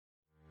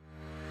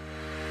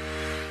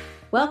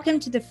Welcome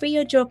to the Free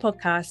Your Jaw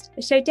podcast,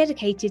 a show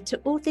dedicated to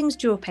all things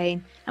jaw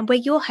pain, and where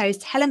your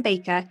host, Helen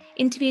Baker,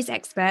 interviews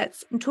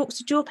experts and talks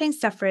to jaw pain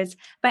sufferers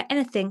about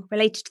anything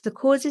related to the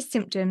causes,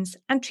 symptoms,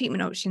 and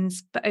treatment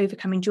options for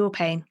overcoming jaw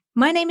pain.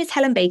 My name is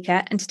Helen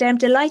Baker, and today I'm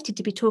delighted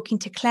to be talking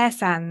to Claire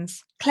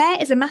Sands. Claire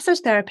is a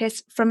massage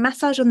therapist from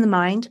Massage on the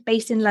Mind,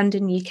 based in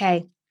London,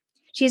 UK.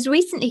 She has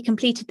recently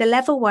completed the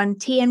Level 1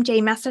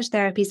 TMJ Massage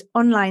Therapies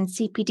online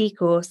CPD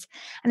course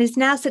and is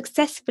now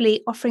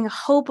successfully offering a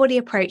whole body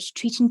approach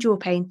to treating jaw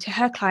pain to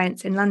her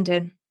clients in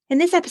London. In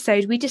this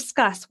episode, we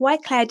discuss why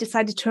Claire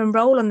decided to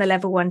enrol on the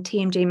Level 1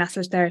 TMJ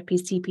Massage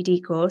Therapies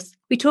CPD course.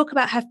 We talk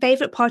about her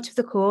favourite part of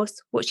the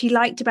course, what she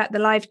liked about the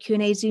live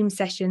Q&A Zoom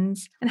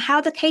sessions, and how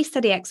the case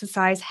study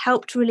exercise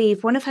helped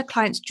relieve one of her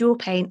clients' jaw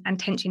pain and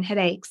tension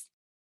headaches.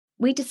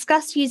 We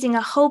discussed using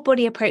a whole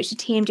body approach to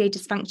TMJ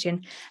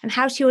dysfunction and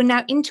how she will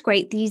now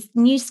integrate these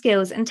new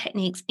skills and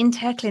techniques into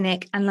her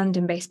clinic and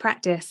London-based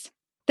practice.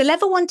 The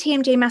Level 1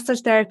 TMJ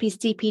Massage Therapies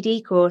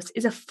CPD course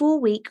is a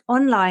 4-week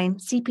online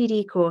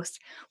CPD course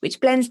which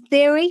blends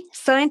theory,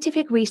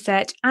 scientific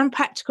research and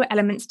practical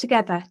elements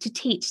together to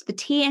teach the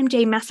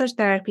TMJ Massage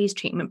Therapies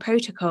treatment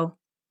protocol.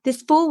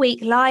 This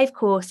 4-week live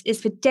course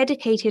is for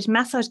dedicated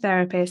massage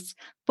therapists,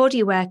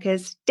 body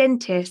workers,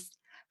 dentists,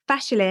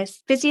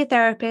 fascialists,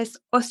 physiotherapists,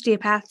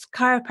 osteopaths,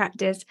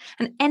 chiropractors,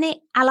 and any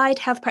allied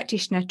health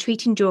practitioner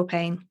treating jaw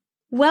pain.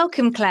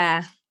 Welcome,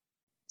 Claire.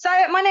 So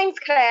my name's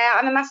Claire.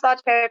 I'm a massage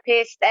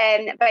therapist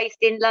based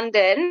in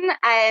London.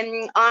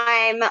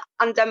 I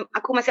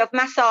call myself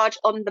Massage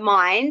on the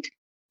Mind.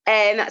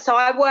 So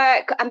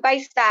I'm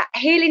based at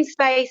Healing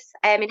Space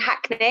in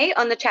Hackney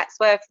on the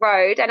Chatsworth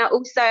Road, and I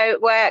also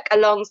work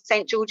along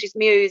St George's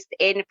Mews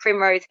in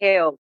Primrose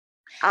Hill.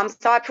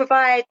 So I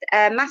provide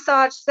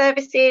massage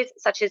services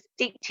such as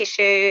deep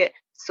tissue,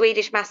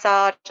 Swedish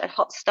massage and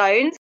hot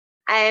stones.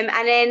 And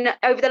then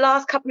over the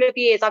last couple of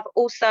years, I've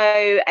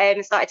also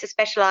started to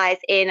specialise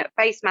in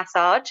face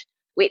massage,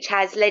 which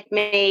has led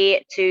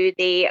me to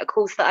the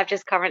course that I've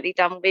just currently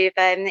done with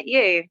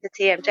you, the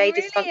TMJ Brilliant.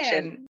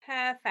 Dysfunction.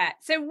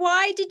 Perfect. So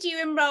why did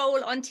you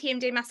enrol on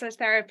TMJ Massage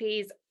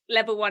Therapies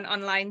Level 1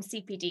 online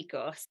CPD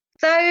course?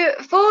 So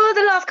for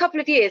the last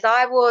couple of years,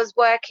 I was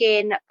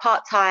working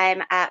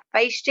part-time at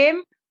Face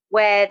Gym,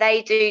 where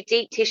they do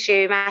deep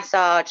tissue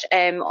massage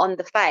on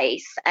the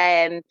face,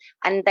 and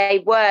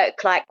they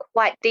work like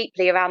quite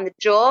deeply around the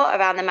jaw,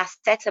 around the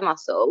masseter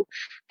muscle,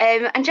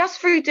 and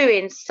just through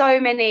doing so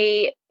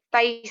many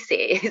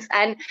faces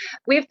and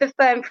with the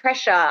firm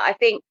pressure, I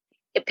think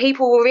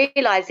people were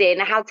realising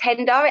how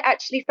tender it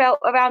actually felt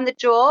around the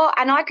jaw,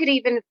 and I could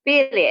even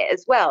feel it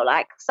as well.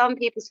 Like some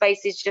people's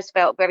faces just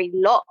felt very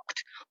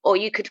locked, or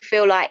you could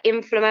feel like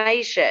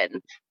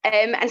inflammation.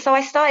 And so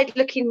I started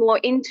looking more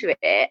into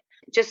it,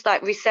 just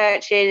like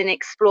researching and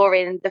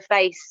exploring the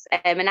face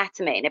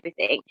anatomy and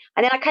everything.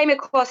 And then I came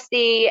across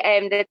the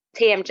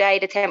TMJ,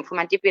 the temporal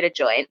mandibular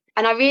joint,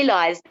 and I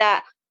realised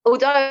that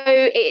although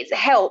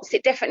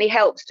it definitely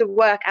helps to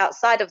work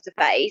outside of the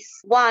face.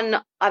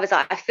 One, I was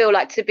like, I feel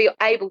like to be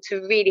able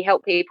to really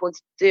help people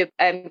to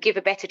give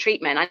a better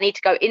treatment, I need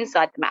to go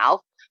inside the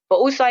mouth, but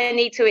also I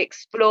need to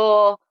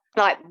explore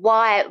like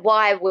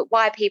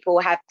why people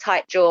have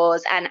tight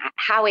jaws, and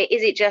how is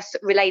it just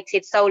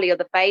related solely on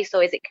the face,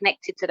 or is it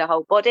connected to the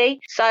whole body?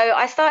 So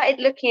I started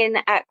looking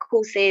at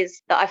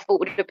courses that I thought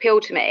would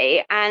appeal to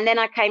me, and then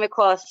I came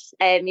across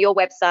your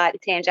website, the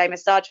TMJ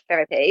Massage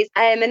Therapies,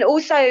 and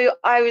also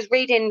I was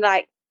reading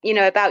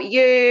about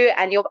you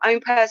and your own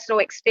personal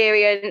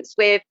experience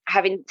with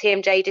having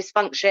TMJ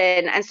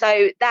dysfunction, and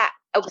so that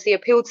obviously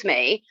appealed to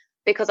me,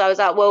 because I was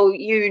like, well,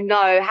 you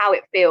know how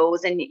it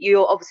feels, and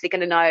you're obviously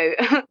going to know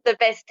the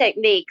best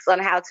techniques on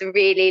how to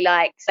really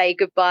say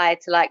goodbye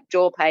to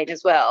jaw pain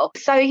as well.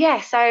 So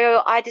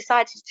I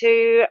decided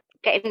to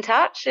get in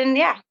touch, and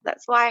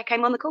that's why I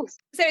came on the course.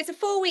 So it's a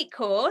 4-week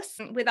course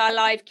with our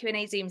live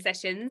Q&A Zoom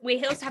sessions.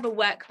 We also have a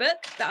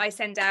workbook that I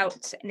send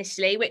out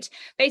initially, which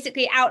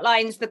basically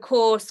outlines the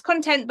course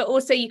content, but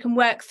also you can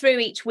work through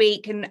each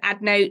week and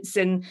add notes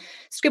and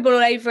scribble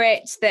all over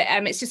it.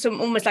 That it's just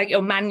almost like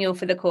your manual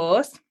for the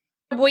course.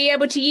 Were you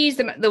able to use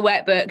the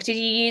workbook? Did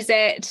you use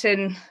it?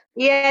 And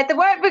yeah, the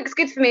workbook's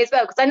good for me as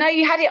well, because I know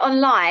you had it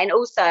online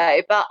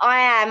also, but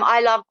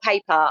I love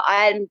paper.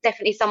 I am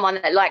definitely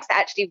someone that likes to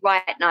actually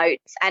write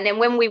notes. And then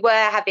when we were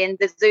having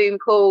the Zoom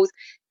calls,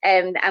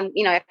 and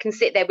I can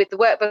sit there with the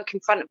workbook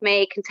in front of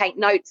me, can take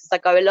notes as I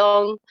go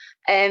along.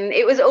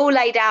 It was all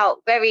laid out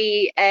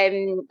very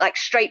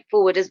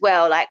straightforward as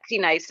well,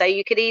 so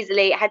you could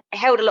easily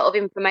held a lot of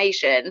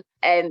information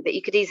that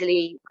you could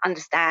easily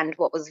understand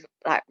what was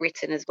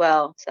written as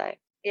well. So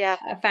yeah,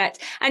 perfect.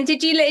 And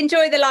did you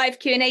enjoy the live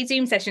Q&A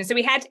Zoom session? So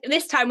we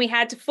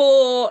had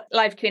 4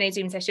 live Q&A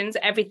Zoom sessions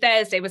every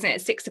Thursday, wasn't it,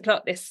 at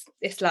 6:00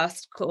 this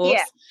last course?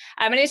 Yeah.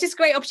 And it's just a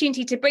great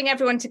opportunity to bring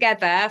everyone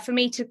together, for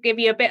me to give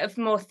you a bit of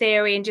more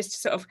theory and just to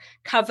sort of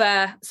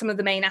cover some of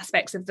the main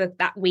aspects of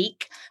that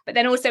week. But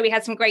then also we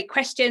had some great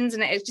questions,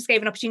 and it just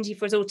gave an opportunity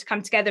for us all to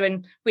come together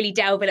and really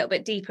delve a little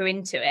bit deeper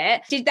into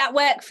it. Did that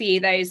work for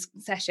you, those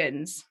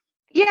sessions?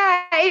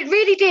 Yeah, it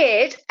really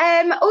did.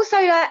 Also,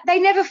 they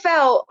never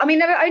felt, I mean,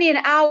 they were only an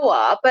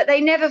hour, but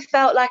they never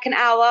felt like an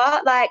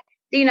hour. Like,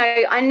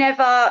 I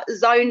never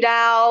zoned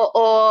out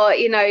or,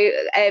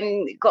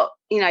 got,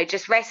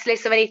 just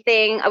restless or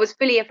anything.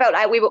 I felt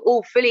like we were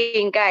all fully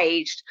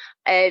engaged,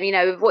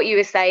 with what you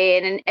were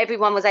saying, and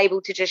everyone was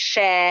able to just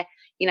share,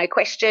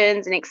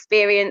 questions and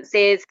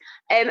experiences.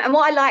 And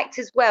what I liked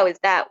as well is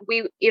that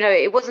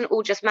it wasn't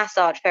all just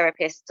massage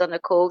therapists on the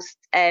course.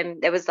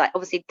 There was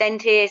obviously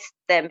dentists,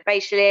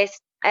 facialists,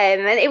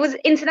 and it was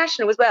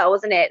international as well,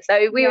 wasn't it?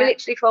 So we were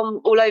literally from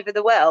all over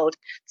the world.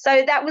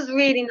 So that was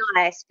really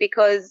nice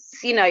because,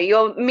 I know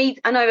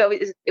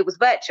it was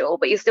virtual,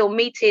 but you're still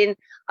meeting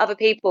other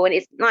people, and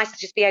it's nice to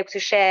just be able to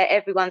share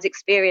everyone's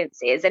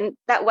experiences. And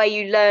that way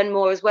you learn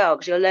more as well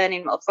because you're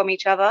learning from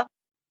each other.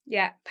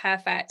 Yeah,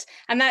 perfect.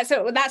 And that's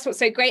what's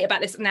so great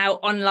about this now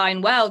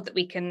online world that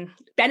we can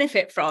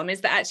benefit from,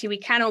 is that actually we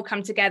can all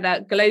come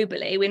together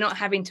globally. We're not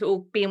having to all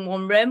be in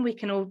one room. We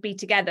can all be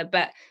together,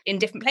 but in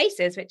different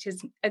places, which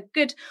is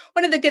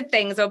one of the good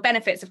things or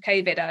benefits of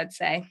COVID, I would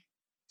say.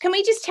 Can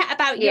we just chat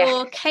about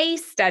your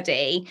case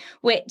study,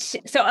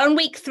 so on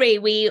week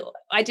 3,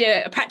 I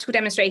did a practical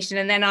demonstration,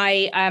 and then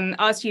I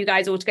asked you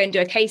guys all to go and do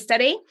a case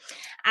study.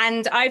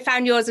 And I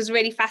found yours was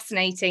really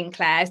fascinating,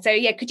 Claire. So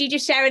could you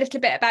just share a little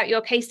bit about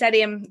your case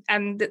study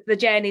and the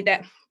journey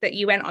that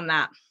you went on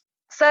that?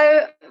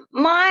 So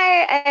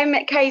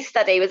my case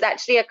study was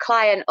actually a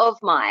client of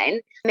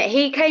mine.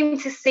 He came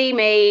to see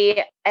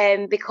me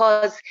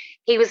because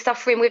he was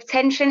suffering with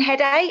tension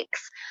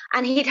headaches,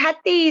 and he'd had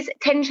these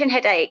tension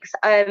headaches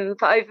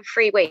for over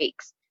 3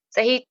 weeks.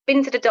 So he'd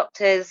been to the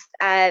doctors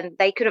and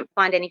they couldn't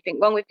find anything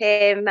wrong with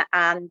him.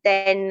 And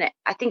then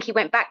I think he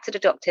went back to the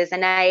doctors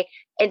and they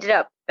ended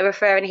up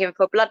referring him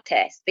for a blood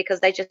test because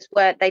they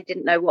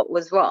didn't know what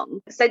was wrong.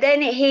 So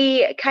then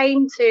he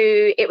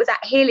it was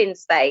at Healing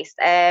Space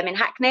in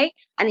Hackney,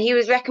 and he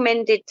was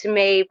recommended to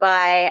me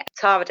by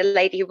Tara, the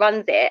lady who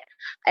runs it,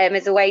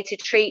 as a way to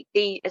treat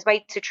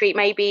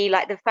maybe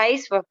like the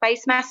face for a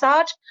face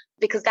massage,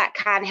 because that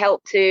can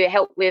help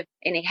with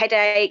any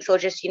headaches or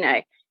just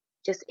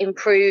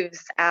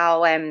improves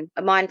our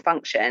mind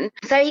function.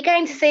 So he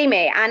came to see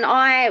me,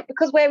 and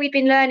because where we've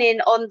been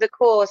learning on the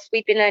course,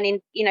 we've been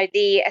learning,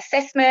 the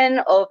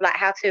assessment of like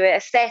how to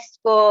assess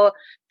for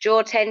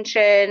jaw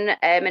tension,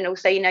 and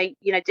also,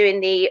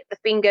 doing the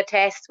finger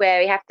test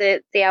where we have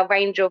to see our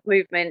range of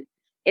movement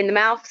in the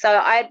mouth. So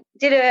I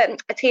did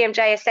a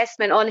TMJ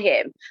assessment on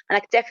him, and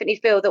I could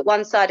definitely feel that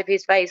one side of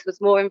his face was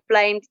more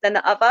inflamed than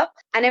the other.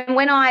 And then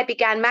when I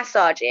began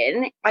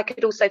massaging, I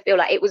could also feel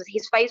like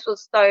his face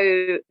was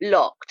so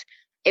locked.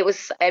 It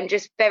was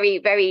just very,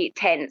 very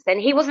tense, and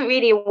he wasn't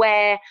really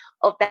aware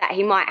of that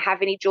he might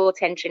have any jaw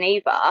tension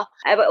either.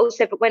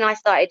 But when I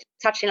started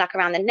touching like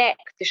around the neck,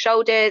 the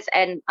shoulders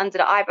and under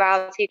the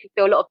eyebrows, he could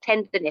feel a lot of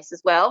tenderness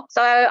as well.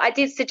 So I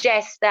did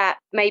suggest that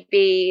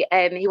maybe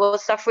he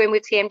was suffering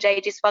with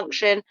TMJ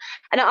dysfunction,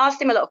 and I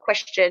asked him a lot of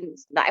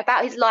questions like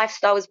about his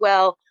lifestyle as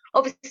well.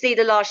 Obviously,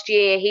 the last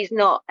year he's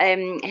not. I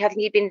think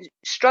he'd been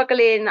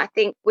struggling, I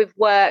think, with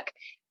work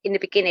in the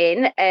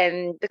beginning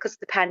because of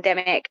the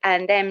pandemic,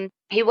 and then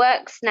he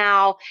works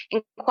now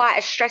in quite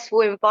a stressful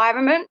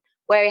environment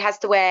where he has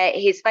to wear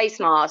his face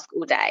mask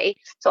all day.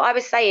 So I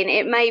was saying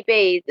it may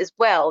be as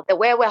well that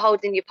where we're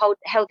held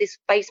this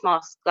face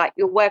mask, like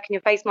you're working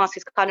your face mask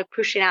is kind of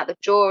pushing out the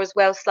jaw as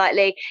well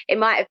slightly. It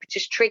might have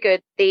just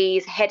triggered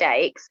these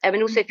headaches. And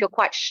also if you're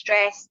quite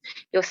stressed,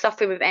 you're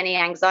suffering with any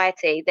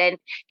anxiety, then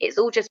it's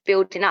all just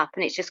building up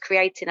and it's just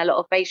creating a lot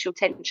of facial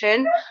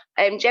tension.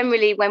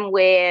 Generally when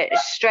we're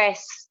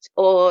stressed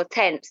or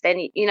tense, then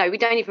we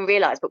don't even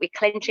realise, but we're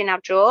clenching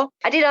our jaw.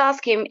 I did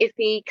ask him if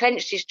he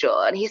clenched his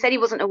jaw, and he said he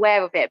wasn't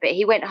aware of it, but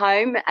he went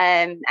home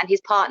and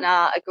his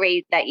partner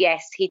agreed that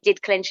yes, he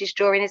did clench his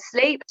jaw in his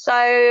sleep.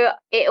 So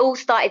it all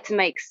started to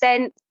make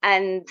sense.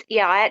 And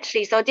I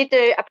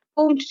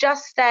performed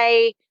just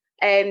to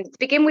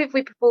begin with,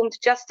 we performed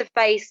just a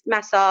face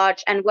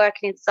massage and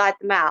working inside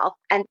the mouth.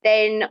 And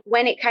then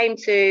when it came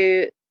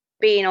to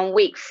being on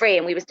week 3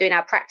 and we was doing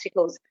our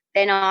practicals,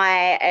 then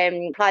I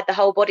applied the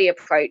whole body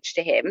approach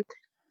to him.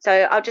 So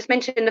I'll just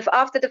mention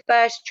after the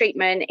first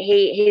treatment,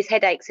 his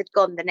headaches had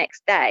gone the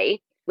next day,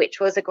 which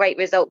was a great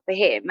result for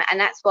him. And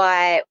that's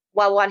why,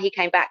 one, he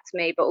came back to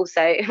me, but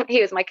also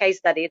he was my case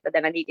study, so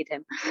then I needed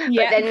him.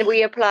 Yeah. But then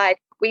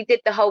we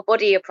did the whole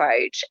body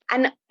approach,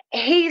 and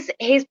his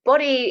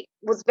body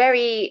was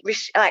very,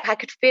 I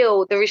could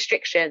feel the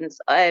restrictions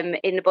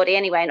in the body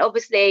anyway. And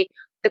obviously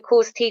the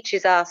course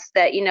teaches us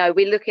that,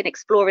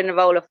 exploring the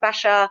role of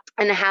fascia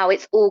and how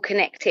it's all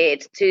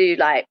connected to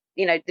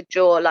the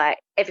jaw,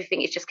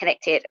 everything is just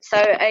connected.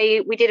 So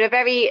we did a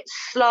very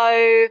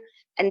slow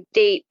and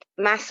deep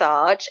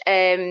massage,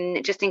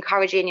 just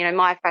encouraging,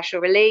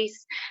 myofascial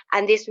release.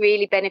 And this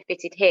really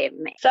benefited him.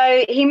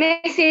 So he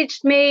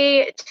messaged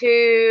me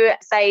to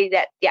say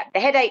that, the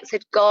headaches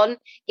had gone.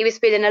 He was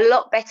feeling a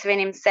lot better in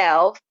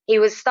himself. He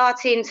was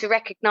starting to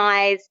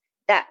recognise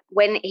that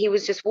when he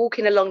was just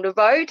walking along the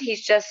road,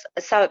 he's just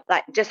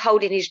just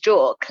holding his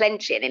jaw,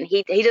 clenching, and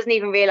he doesn't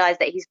even realize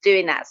that he's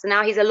doing that. So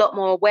now he's a lot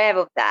more aware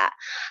of that.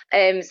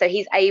 So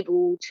he's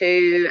able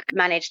to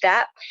manage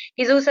that.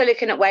 He's also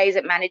looking at ways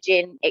at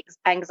managing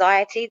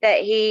anxiety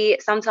that he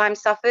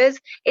sometimes suffers.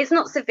 It's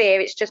not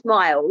severe, it's just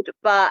mild,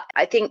 but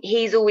I think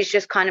he's always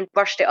just kind of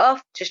brushed it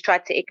off, just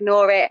tried to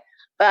ignore it.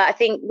 But I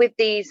think with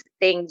these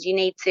things, you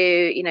need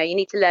to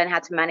learn how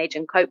to manage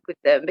and cope with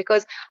them,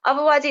 because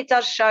otherwise it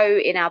does show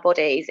in our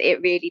bodies. It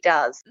really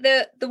does.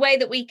 The way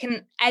that we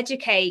can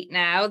educate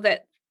now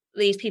that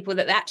these people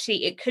that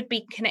actually it could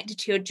be connected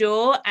to your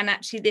jaw, and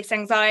actually this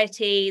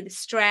anxiety, the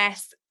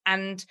stress,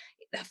 and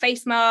the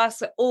face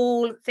masks are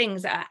all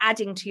things that are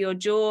adding to your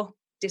jaw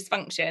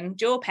dysfunction,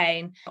 jaw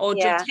pain, or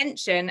jaw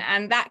tension,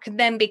 and that could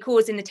then be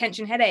causing the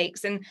tension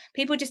headaches. And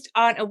people just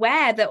aren't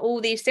aware that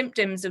all these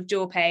symptoms of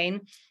jaw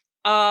pain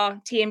are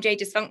TMJ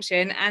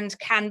dysfunction and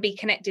can be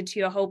connected to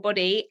your whole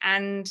body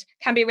and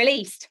can be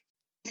released.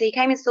 So he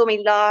came and saw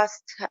me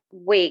last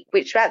week,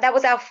 which that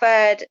was our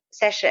third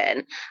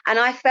session, and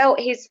I felt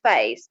his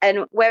face,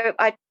 and where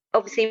I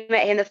obviously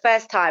met him the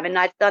first time and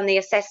I'd done the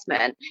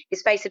assessment,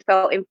 his face had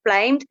felt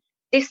inflamed.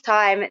 This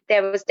time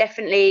there was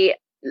definitely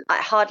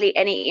hardly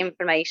any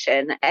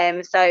inflammation.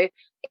 So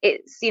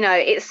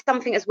it's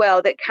something as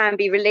well that can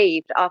be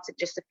relieved after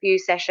just a few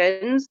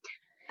sessions.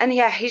 And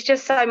yeah, he's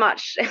just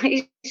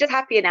he's just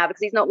happier now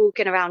because he's not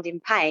walking around in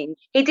pain.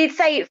 He did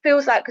say it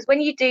feels like, because when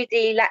you do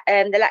the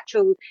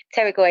lateral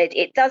pterygoid,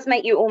 it does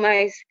make you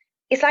almost,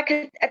 it's like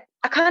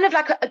a kind of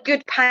like a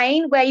good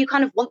pain where you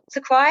kind of want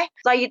to cry.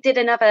 So you did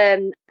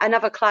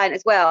another client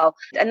as well,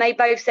 and they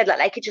both said like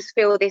they could just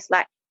feel this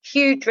like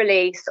huge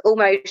release,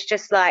 almost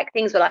just like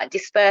things were like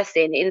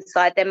dispersing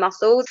inside their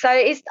muscles. So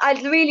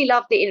I really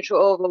love the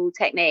intraoral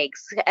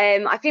techniques.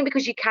 I think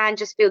because you can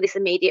just feel this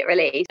immediate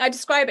release. I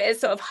describe it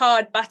as sort of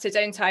hard butter,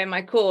 don't I, in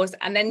my course,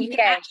 and then you can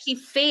actually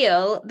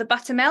feel the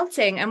butter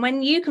melting, and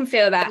when you can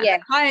feel that and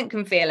the client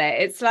can feel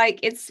it,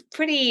 it's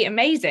pretty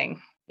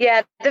amazing.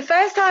 Yeah, the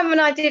first time when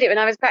I did it, when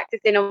I was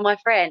practicing on my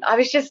friend, I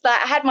was just like,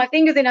 I had my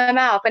fingers in her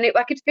mouth and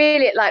I could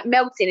feel it like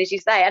melting, as you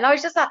say. And I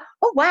was just like,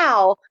 oh,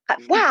 wow.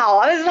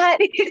 I was like,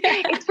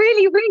 it's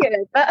really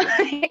weird, but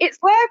it's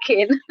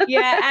working.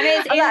 Yeah, and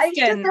it's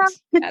instant.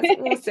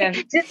 That's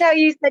awesome. Just how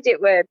you said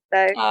it would.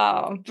 So.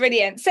 Oh,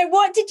 brilliant. So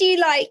what did you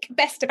like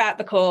best about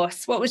the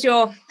course? What was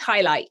your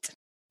highlight?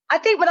 I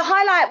think the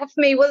highlight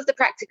for me was the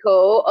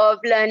practical of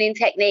learning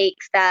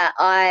techniques that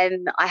I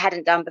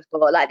hadn't done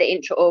before, like the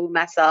intraoral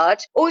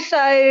massage. Also,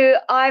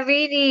 I'm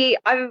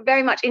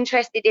very much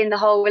interested in the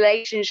whole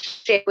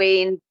relationship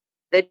between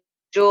the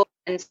jaw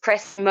and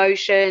press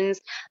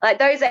motions. Like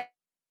those are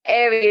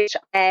areas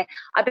I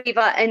believe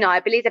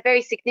they're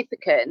very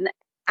significant.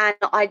 And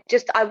I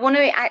just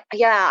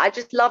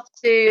love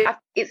to.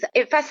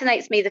 It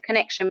fascinates me, the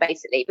connection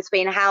basically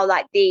between how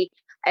like the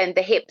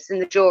hips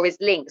and the jaw is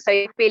linked. So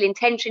if you're feeling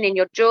tension in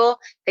your jaw,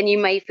 then you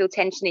may feel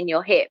tension in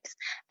your hips.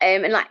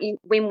 And like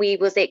when we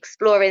was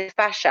exploring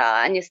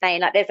fascia, and you're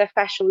saying like there's a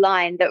fascial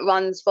line that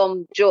runs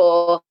from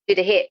jaw to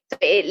the hip,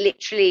 it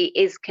literally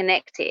is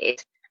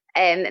connected.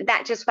 And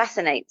that just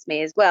fascinates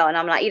me as well. And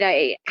I'm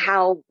like,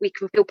 how we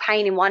can feel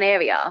pain in one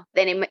area,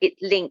 then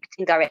it's linked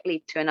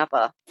indirectly to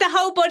another. The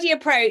whole body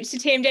approach to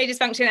TMJ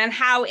dysfunction and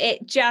how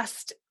it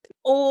just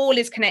all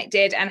is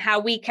connected, and how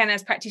we can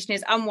as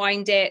practitioners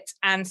unwind it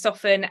and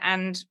soften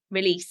and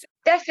release.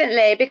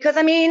 Definitely, because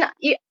I mean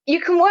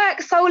you can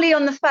work solely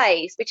on the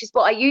face, which is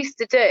what I used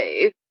to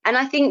do, and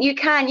I think you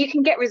can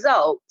get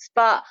results,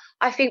 but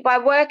I think by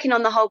working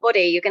on the whole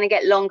body you're going to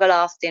get longer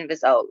lasting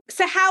results.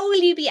 So how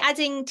will you be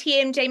adding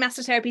TMJ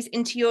massage therapies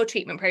into your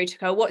treatment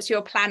protocol? What's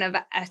your plan of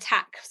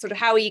attack? Sort of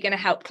how are you going to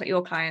help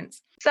your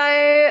clients?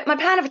 So my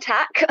plan of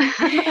attack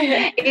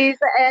is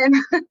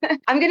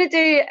I'm going to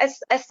do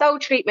a sole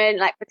treatment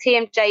like for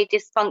TMJ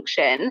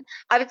dysfunction.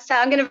 I would say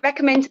I'm going to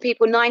recommend to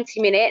people 90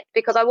 minutes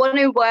because I want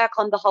to work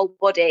on the whole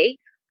body.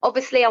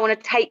 Obviously, I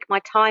want to take my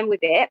time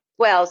with it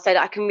well so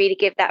that I can really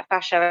give that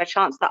fascia a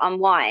chance to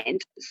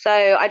unwind.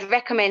 So I'd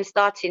recommend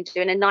starting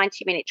doing a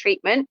 90-minute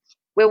treatment.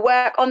 We'll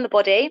work on the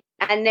body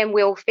and then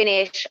we'll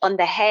finish on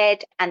the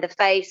head and the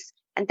face.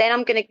 And then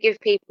I'm going to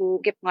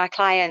give my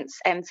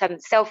clients some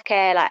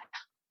self-care, like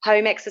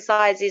home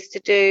exercises to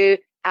do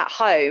at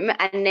home,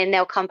 and then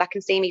they'll come back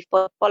and see me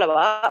for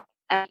follow-up,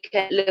 and we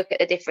can look at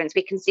the difference.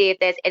 We can see if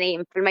there's any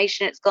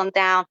inflammation that's gone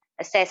down,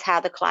 assess how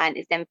the client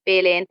is then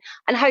feeling,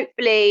 and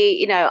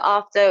hopefully,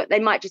 after, they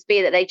might just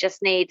be that they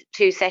just need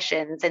 2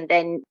 sessions and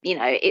then,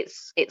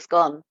 it's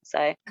gone.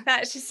 So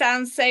that just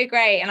sounds so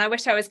great, and I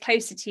wish I was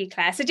closer to you,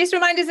 Claire. So just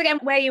remind us again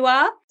where you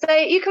are. So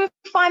you can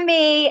find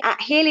me at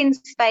Healing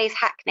Space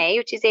Hackney,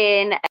 which is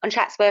on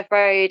Chatsworth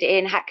Road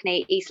in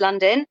Hackney, East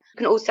London. You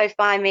can also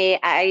find me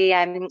at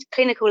a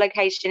clinical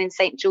location in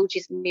St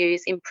George's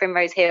Mews in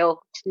Primrose Hill,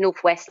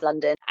 northwest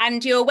London.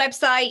 And your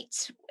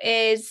website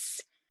is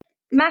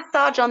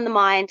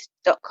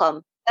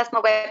massageonthemind.com. That's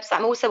my website.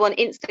 I'm also on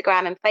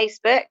Instagram and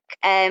Facebook.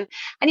 And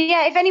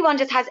yeah, if anyone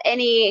just has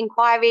any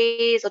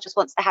inquiries or just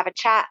wants to have a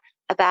chat,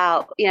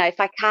 about, if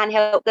I can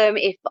help them,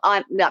 if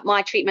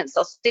my treatments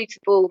are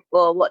suitable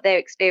for what they're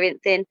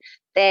experiencing,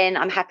 then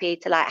I'm happy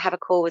to have a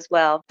call as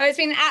well. Oh, it's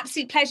been an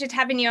absolute pleasure to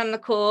having you on the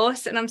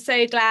course, and I'm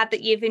so glad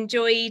that you've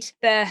enjoyed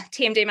the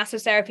TMJ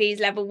Massage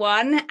Therapies Level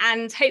 1,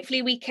 and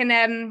hopefully we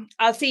can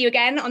I'll see you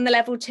again on the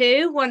Level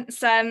 2 once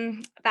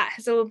that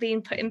has all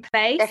been put in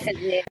place.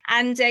 Definitely.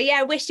 And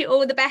I wish you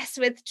all the best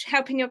with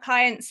helping your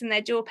clients and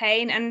their jaw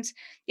pain, and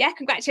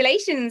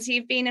congratulations,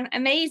 you've been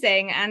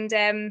amazing. And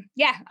as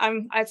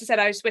I said,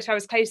 I just wish I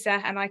was closer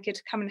and I could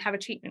come and have a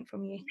treatment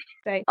from you.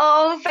 So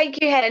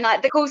thank you, Helen.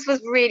 The course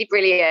was really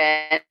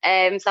brilliant.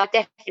 So I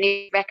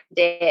definitely recommend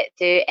it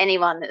to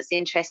anyone that's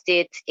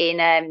interested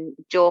in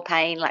jaw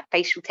pain, like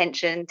facial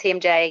tension,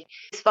 TMJ,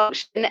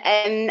 dysfunction.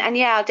 And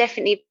I'll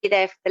definitely be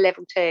there for the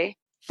Level 2.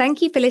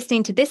 Thank you for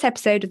listening to this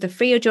episode of the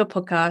Free Your Jaw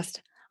podcast.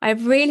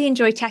 I've really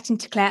enjoyed chatting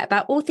to Claire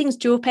about all things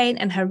jaw pain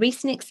and her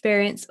recent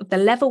experience of the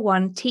Level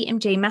 1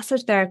 TMJ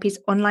Massage Therapies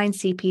online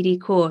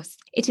CPD course.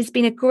 It has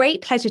been a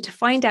great pleasure to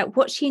find out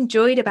what she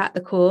enjoyed about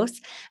the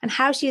course and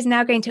how she is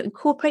now going to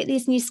incorporate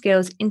these new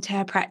skills into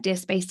her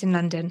practice based in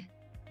London.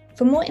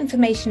 For more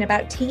information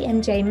about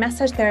TMJ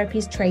Massage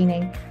Therapies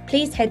training,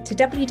 please head to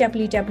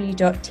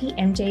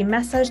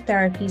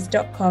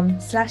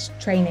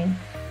www.tmjmassagetherapes.com/training.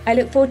 I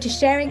look forward to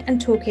sharing and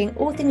talking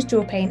all things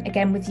jaw pain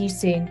again with you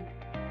soon.